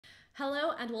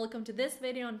Hello and welcome to this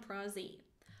video on ProZ.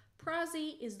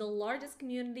 ProZ is the largest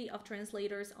community of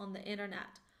translators on the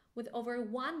internet, with over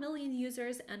 1 million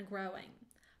users and growing.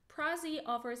 ProZ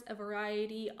offers a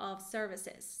variety of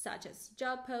services such as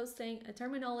job posting, a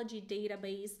terminology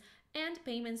database, and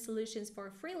payment solutions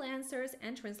for freelancers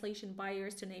and translation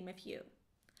buyers, to name a few.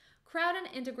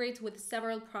 Crowdin integrates with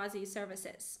several ProZ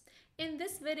services. In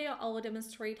this video, I will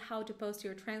demonstrate how to post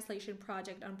your translation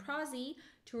project on ProZ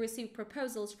to receive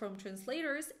proposals from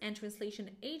translators and translation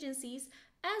agencies,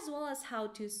 as well as how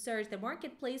to search the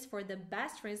marketplace for the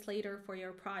best translator for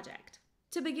your project.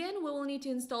 To begin, we will need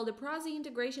to install the ProZ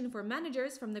integration for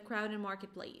managers from the Crowdin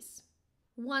marketplace.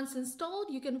 Once installed,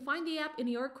 you can find the app in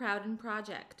your Crowdin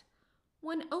project.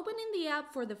 When opening the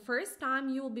app for the first time,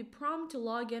 you will be prompted to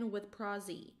log in with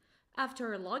ProZ.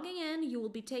 After logging in, you will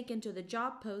be taken to the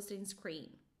job posting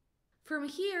screen. From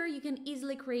here, you can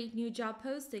easily create new job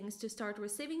postings to start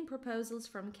receiving proposals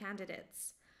from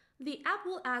candidates. The app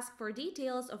will ask for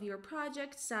details of your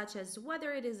project, such as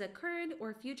whether it is a current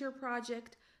or future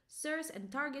project, source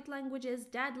and target languages,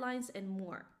 deadlines, and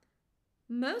more.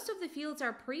 Most of the fields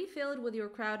are pre-filled with your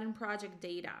Crowdin project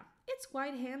data. It's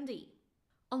quite handy.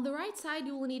 On the right side,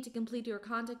 you will need to complete your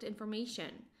contact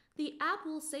information. The app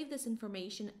will save this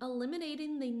information,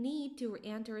 eliminating the need to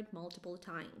re-enter it multiple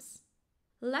times.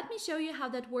 Let me show you how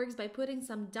that works by putting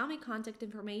some dummy contact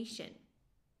information.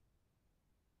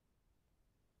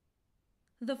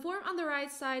 The form on the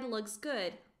right side looks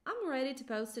good. I'm ready to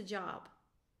post a job.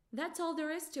 That's all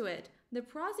there is to it. The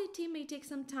ProZ team may take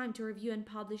some time to review and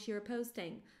publish your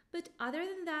posting, but other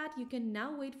than that, you can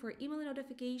now wait for email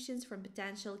notifications from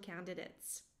potential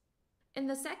candidates. In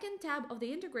the second tab of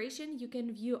the integration, you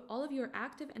can view all of your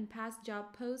active and past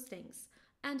job postings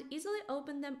and easily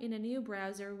open them in a new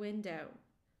browser window.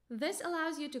 This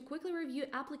allows you to quickly review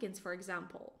applicants, for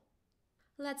example.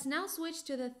 Let's now switch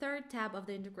to the third tab of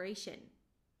the integration.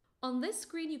 On this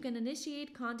screen, you can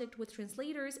initiate contact with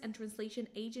translators and translation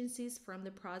agencies from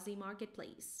the ProZ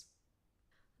marketplace.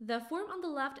 The form on the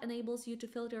left enables you to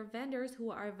filter vendors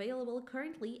who are available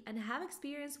currently and have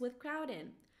experience with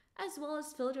Crowdin, as well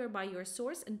as filter by your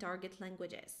source and target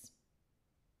languages.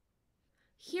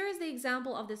 Here is the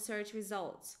example of the search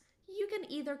results. You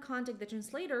can either contact the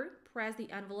translator, press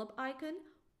the envelope icon,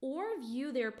 or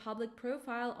view their public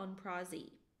profile on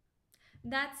ProZ.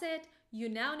 That's it. You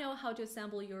now know how to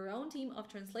assemble your own team of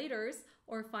translators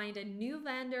or find a new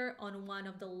vendor on one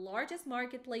of the largest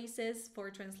marketplaces for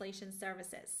translation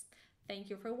services. Thank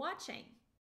you for watching.